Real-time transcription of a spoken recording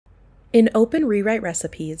In OpenRewrite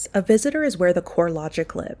recipes, a visitor is where the core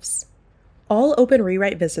logic lives. All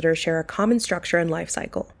OpenRewrite visitors share a common structure and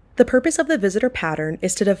lifecycle. The purpose of the visitor pattern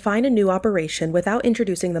is to define a new operation without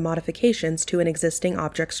introducing the modifications to an existing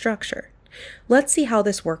object structure. Let's see how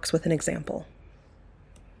this works with an example.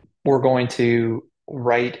 We're going to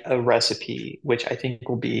write a recipe, which I think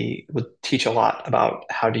will teach a lot about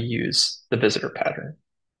how to use the visitor pattern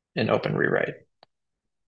in OpenRewrite.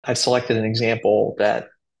 I've selected an example that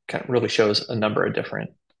kind of really shows a number of different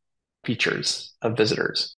features of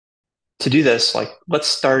visitors. To do this, let's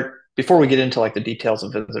start before we get into the details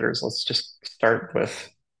of visitors, let's just start with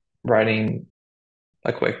writing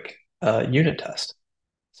a quick unit test.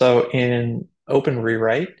 So in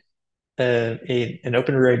OpenRewrite, an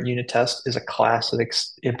OpenRewrite unit test is a class that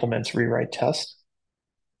implements rewrite test.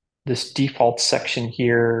 This default section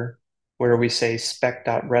here, where we say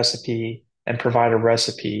spec.recipe and provide a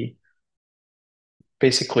recipe,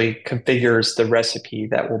 basically configures the recipe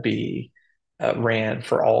that will be ran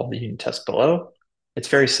for all of the unit tests below. It's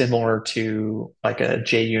very similar to like a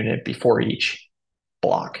JUnit before each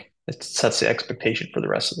block. It sets the expectation for the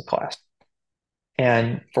rest of the class.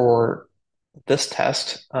 And for this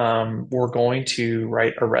test, we're going to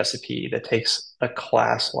write a recipe that takes a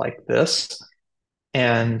class like this.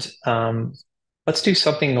 And let's do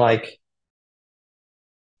something like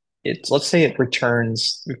let's say it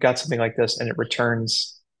returns, we've got something like this and it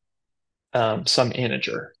returns some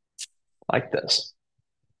integer like this.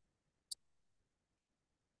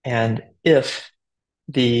 And if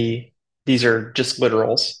these are just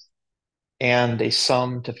literals and they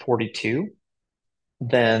sum to 42,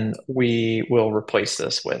 then we will replace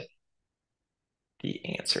this with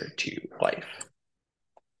the answer to life,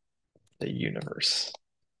 the universe,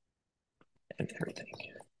 and everything.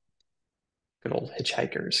 Good old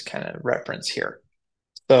hitchhikers kind of reference here.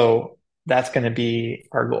 So that's going to be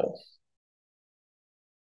our goal.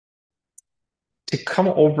 To come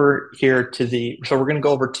over here so we're going to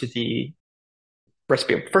go over to the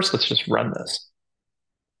recipe. First, let's just run this.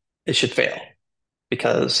 It should fail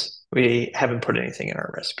because we haven't put anything in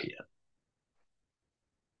our recipe yet.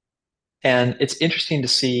 And it's interesting to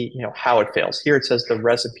see, how it fails. Here it says the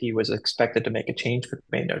recipe was expected to make a change, but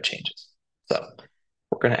made no changes. So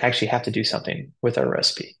we're going to actually have to do something with our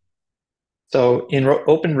recipe. So in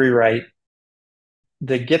OpenRewrite,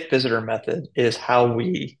 the get visitor method is how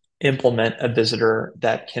we implement a visitor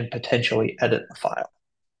that can potentially edit a file.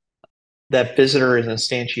 That visitor is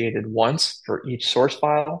instantiated once for each source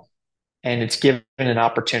file, and it's given an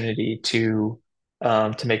opportunity to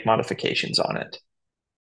make modifications on it.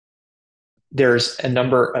 There's a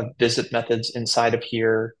number of visit methods inside of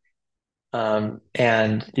here.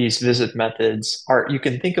 And these visit methods you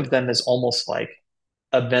can think of them as almost like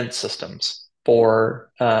event systems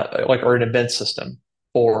or an event system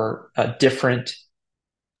for different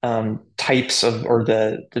types or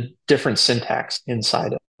the different syntax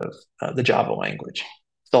inside of the Java language.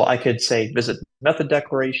 So I could say visit method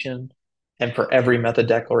declaration, and for every method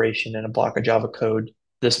declaration in a block of Java code,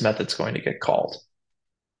 this method's going to get called.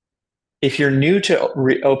 If you're new to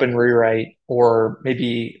OpenRewrite or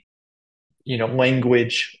maybe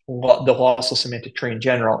language, the lossless semantic tree in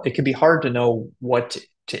general, it can be hard to know what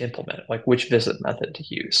to implement, like which visit method to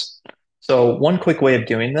use. So one quick way of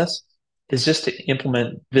doing this is just to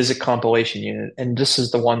implement visit compilation unit. And this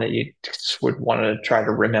is the one that you just would want to try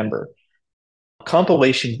to remember.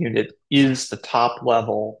 Compilation unit is the top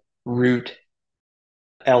level root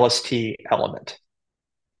LST element.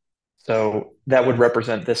 So that would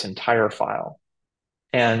represent this entire file.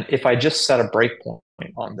 And if I just set a breakpoint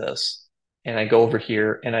on this, and I go over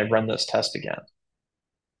here and I run this test again,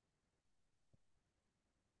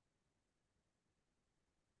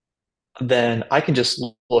 then I can just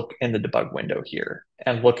look in the debug window here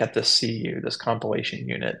and look at this CU, this compilation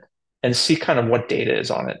unit, and see kind of what data is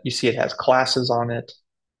on it. You see it has classes on it.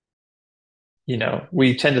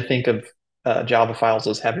 We tend to think of Java files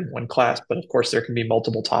as having one class, but of course there can be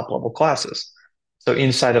multiple top level classes. So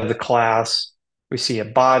inside of the class, we see a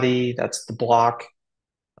body, that's the block.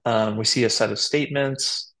 We see a set of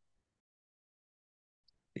statements.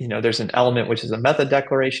 There's an element, which is a method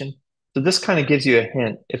declaration. So this kind of gives you a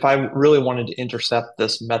hint. If I really wanted to intercept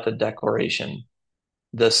this method declaration,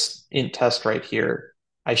 this int test right here,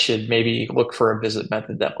 I should maybe look for a visit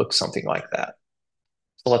method that looks something like that.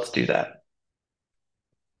 So let's do that.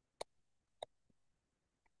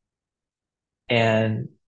 And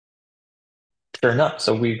sure enough,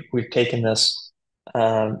 so we've taken this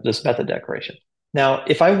method declaration. Now,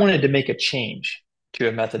 if I wanted to make a change to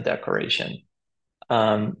a method declaration,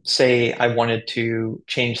 say I wanted to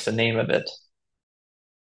change the name of it,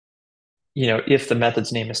 if the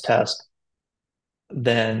method's name is test,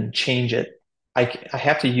 then change it. I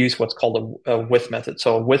have to use what's called a with method.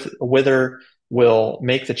 So a wither will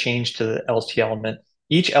make the change to the LST element.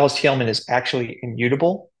 Each LST element is actually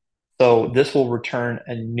immutable. So this will return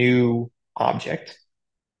a new object,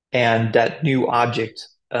 and that new object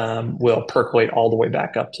will percolate all the way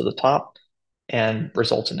back up to the top and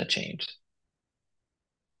results in a change.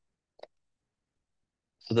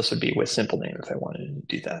 So this would be with simple name if I wanted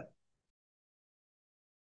to do that.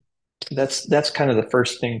 That's kind of the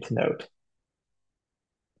first thing to note.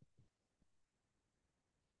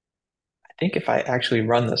 I think if I actually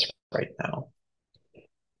run this right now,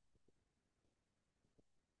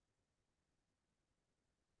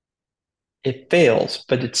 it fails,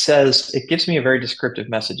 but it gives me a very descriptive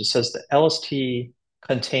message. It says the LST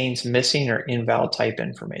contains missing or invalid type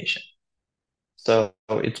information. So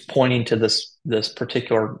it's pointing to this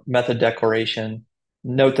particular method declaration.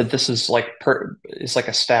 Note that this is it's like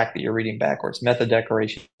a stack that you're reading backwards. Method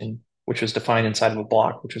declaration, which was defined inside of a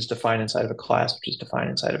block, which was defined inside of a class, which is defined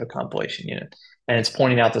inside of a compilation unit. And it's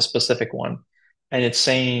pointing out the specific one. And it's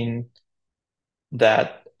saying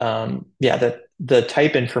that, that the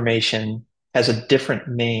type information has a different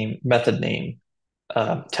name, method name,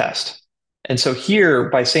 test. And so here,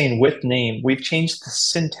 by saying with name, we've changed the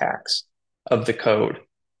syntax of the code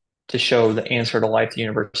to show the answer to life, the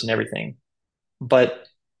universe, and everything. But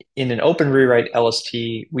in an open rewrite LST,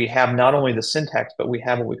 we have not only the syntax, but we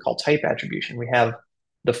have what we call type attribution. We have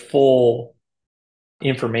the full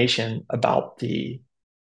information about the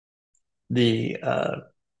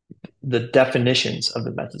definitions of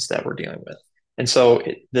the methods that we're dealing with. And so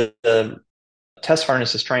the test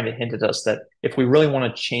harness is trying to hint at us that if we really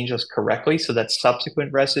want to change this correctly so that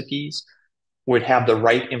subsequent recipes would have the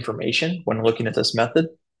right information when looking at this method,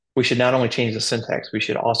 we should not only change the syntax, we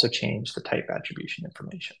should also change the type attribution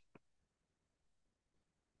information.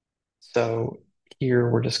 So here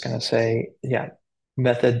we're just going to say,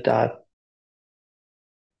 method dot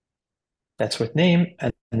that's with name,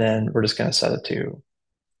 and then we're just going to set it to,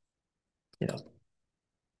 the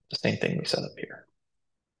same thing we set up here.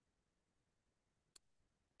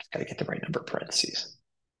 Got to get the right number of parentheses.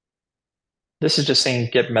 This is just saying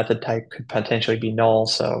get method type could potentially be null,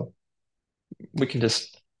 so we can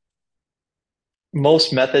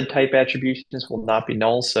most method type attributions will not be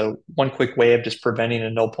null. So one quick way of just preventing a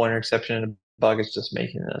null pointer exception in a bug is just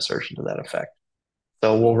making an assertion to that effect.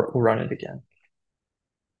 So we'll run it again.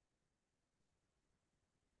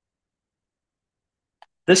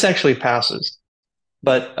 This actually passes,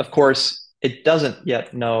 but of course it doesn't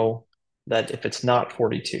yet know that if it's not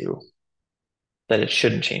 42, that it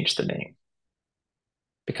shouldn't change the name,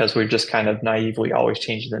 because we're just kind of naively always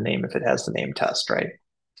changing the name if it has the name test, right?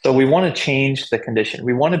 So we want to change the condition.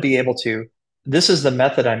 We want to be able to, this is the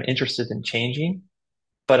method I'm interested in changing,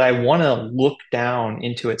 but I want to look down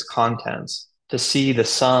into its contents to see the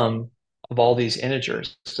sum of all these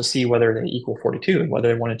integers to see whether they equal 42 and whether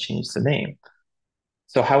I want to change the name.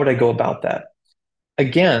 So how would I go about that?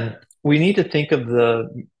 Again, we need to think of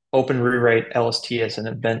the OpenRewrite LST as an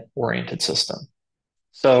event-oriented system.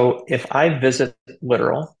 So if I visit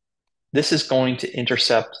literal, this is going to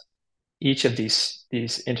intercept each of these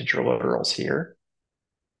integer literals here.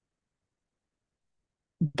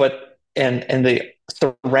 But and the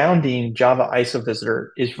surrounding Java ISO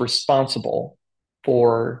visitor is responsible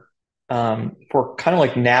for kind of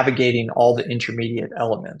like navigating all the intermediate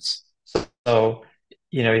elements. So,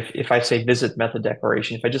 if I say visit method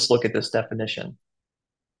declaration, if I just look at this definition,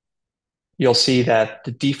 you'll see that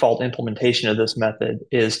the default implementation of this method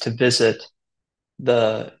is to visit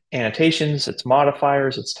the annotations, its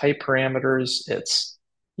modifiers, its type parameters, its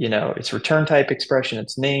return type expression,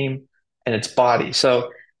 its name, and its body. So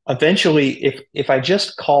eventually, if I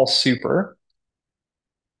just call super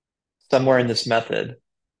somewhere in this method,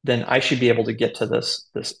 then I should be able to get to this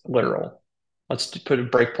literal. Let's put a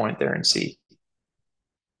breakpoint there and see.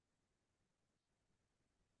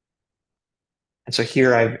 And so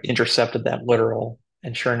here I've intercepted that literal,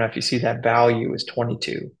 and sure enough, you see that value is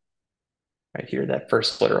 22 right here, that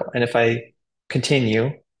first literal. And if I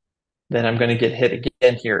continue, then I'm going to get hit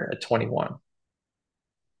again here at 21.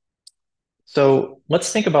 So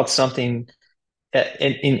let's think about something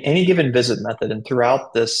in any given visit method and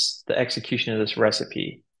throughout the execution of this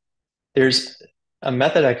recipe. There's a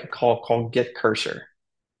method I could called get cursor.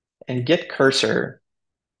 And get cursor,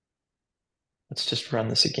 let's just run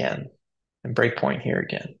this again and breakpoint here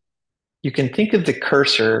again. You can think of the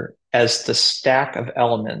cursor as the stack of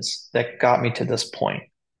elements that got me to this point.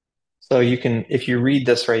 So if you read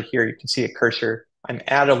this right here, you can see a cursor. I'm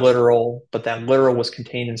at a literal, but that literal was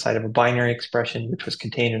contained inside of a binary expression, which was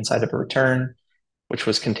contained inside of a return, which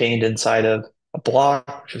was contained inside of a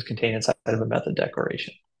block, which was contained inside of a method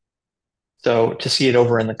declaration. So to see it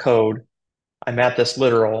over in the code, I'm at this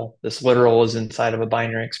literal. This literal is inside of a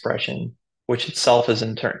binary expression, which itself is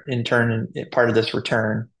in turn part of this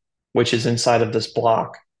return, which is inside of this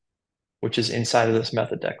block, which is inside of this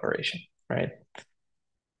method declaration, right?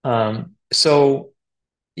 So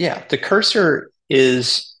yeah, the cursor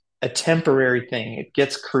is a temporary thing. It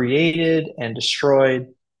gets created and destroyed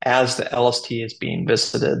as the LST is being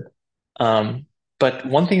visited. Um, but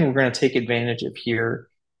one thing we're going to take advantage of here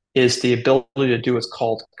is the ability to do what's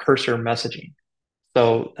called cursor messaging.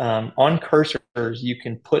 So on cursors, you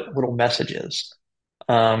can put little messages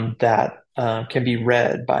that can be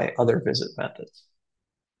read by other visit methods.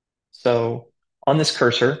 So on this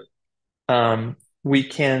cursor, um, we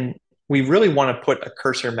can we really want to put a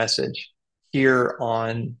cursor message here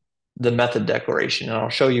on the method declaration, and I'll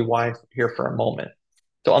show you why here for a moment.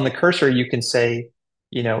 So on the cursor, you can say,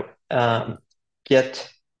 you know,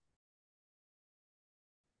 get,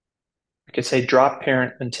 you could say drop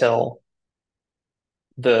parent until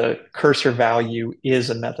the cursor value is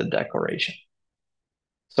a method declaration.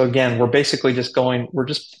 So again, we're basically just going, we're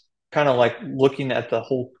just kind of like looking at the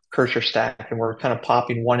whole cursor stack, and we're kind of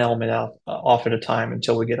popping one element out off at a time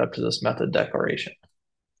until we get up to this method declaration.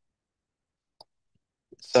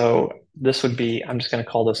 So this would be, I'm just going to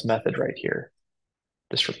call this method right here.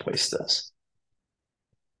 Just replace this.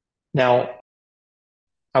 Now,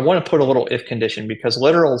 I want to put a little if condition because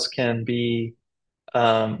literals can be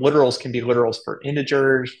literals for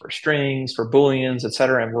integers, for strings, for booleans,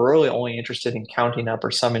 etc. And we're really only interested in counting up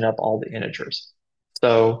or summing up all the integers.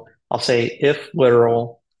 So I'll say if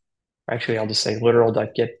literal, actually I'll just say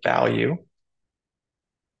literal.getValue.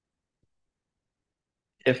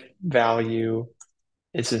 If value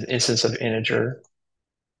is an instance of integer,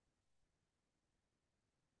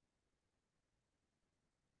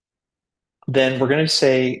 then we're going to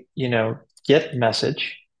say, get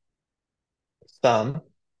message sum,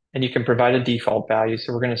 and you can provide a default value.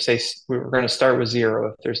 So we're going to start with 0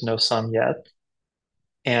 if there's no sum yet.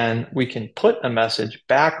 And we can put a message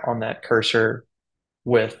back on that cursor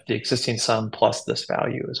with the existing sum plus this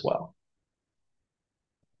value as well.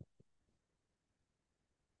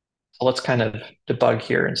 So let's kind of debug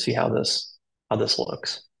here and see how this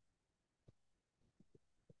looks.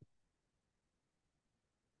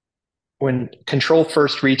 When control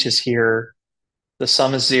first reaches here, the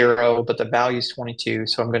sum is 0, but the value is 22.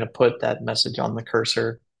 So I'm going to put that message on the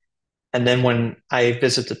cursor. And then when I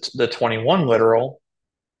visit the 21 literal,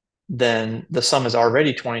 then the sum is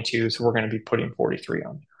already 22. So we're going to be putting 43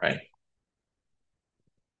 on there, right?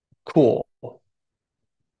 Cool.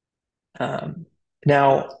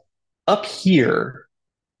 Now, up here,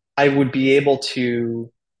 I would be able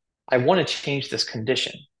to, I want to change this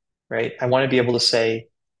condition, right? I want to be able to say,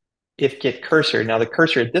 if get cursor. Now the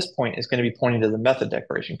cursor at this point is going to be pointing to the method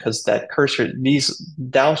declaration because that cursor, these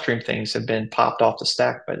downstream things have been popped off the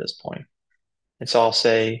stack by this point. And so I'll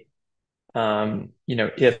say,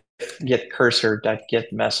 if get cursor dot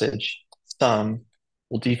get message sum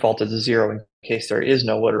will default as a 0 in case there is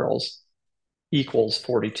no literals equals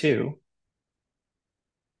 42,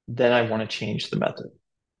 then I want to change the method,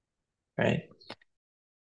 right?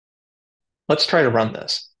 Let's try to run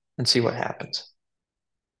this and see what happens.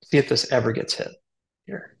 See if this ever gets hit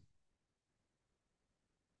here.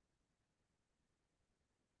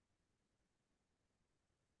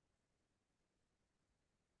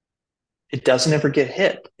 It doesn't ever get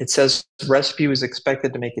hit. It says recipe was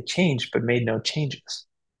expected to make a change, but made no changes.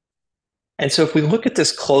 And so if we look at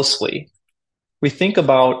this closely, we think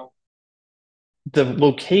about the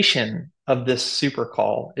location of this super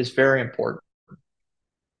call is very important.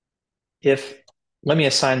 Let me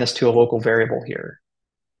assign this to a local variable here.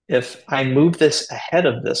 If I move this ahead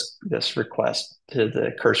of this request to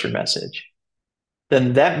the cursor message,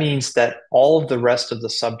 then that means that all of the rest of the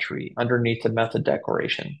subtree underneath the method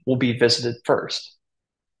declaration will be visited first.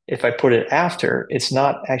 If I put it after, it's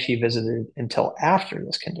not actually visited until after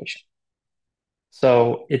this condition.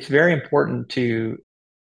 So it's very important to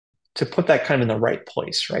put that kind of in the right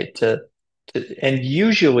place, right? And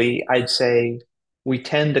usually I'd say we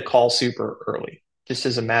tend to call super early, just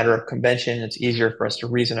as a matter of convention. It's easier for us to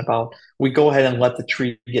reason about. We go ahead and let the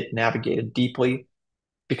tree get navigated deeply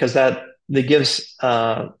because that gives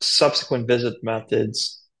subsequent visit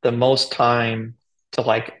methods the most time to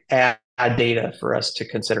like add data for us to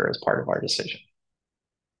consider as part of our decision.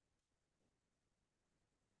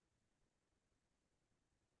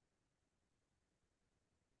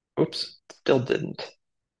 Oops, still didn't.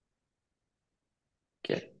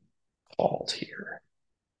 get called here.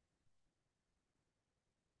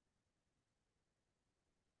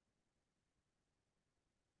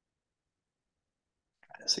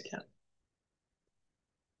 Try this again.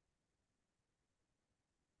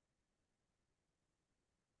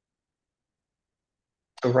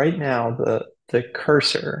 So right now, the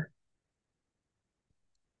cursor,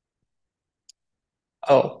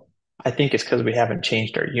 oh, I think it's because we haven't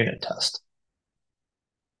changed our unit test.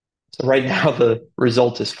 So right now the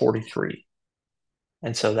result is 43.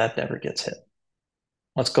 And so that never gets hit.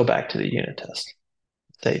 Let's go back to the unit test.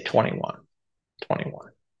 Say 21, 21.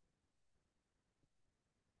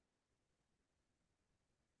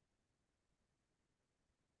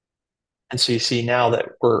 And so you see now that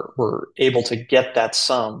we're able to get that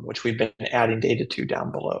sum, which we've been adding data to down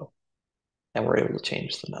below, and we're able to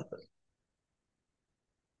change the method.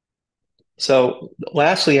 So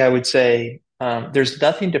lastly, I would say there's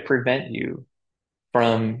nothing to prevent you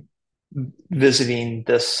from visiting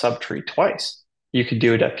this subtree twice. You could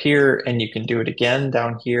do it up here and you can do it again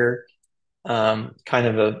down here, kind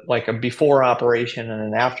of like a before operation and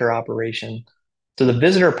an after operation. So the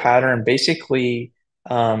visitor pattern basically,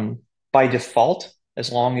 by default,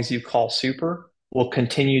 as long as you call super, will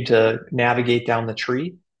continue to navigate down the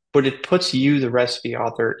tree, but it puts you, the recipe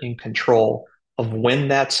author, in control of when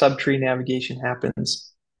that subtree navigation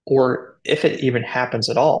happens, or if it even happens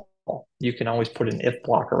at all. You can always put an if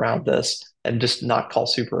block around this and just not call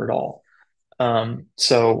super at all.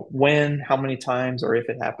 So when, how many times, or if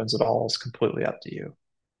it happens at all is completely up to you.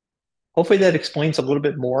 Hopefully that explains a little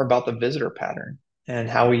bit more about the visitor pattern and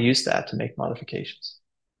how we use that to make modifications.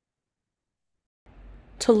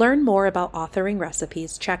 To learn more about authoring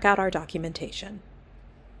recipes, check out our documentation.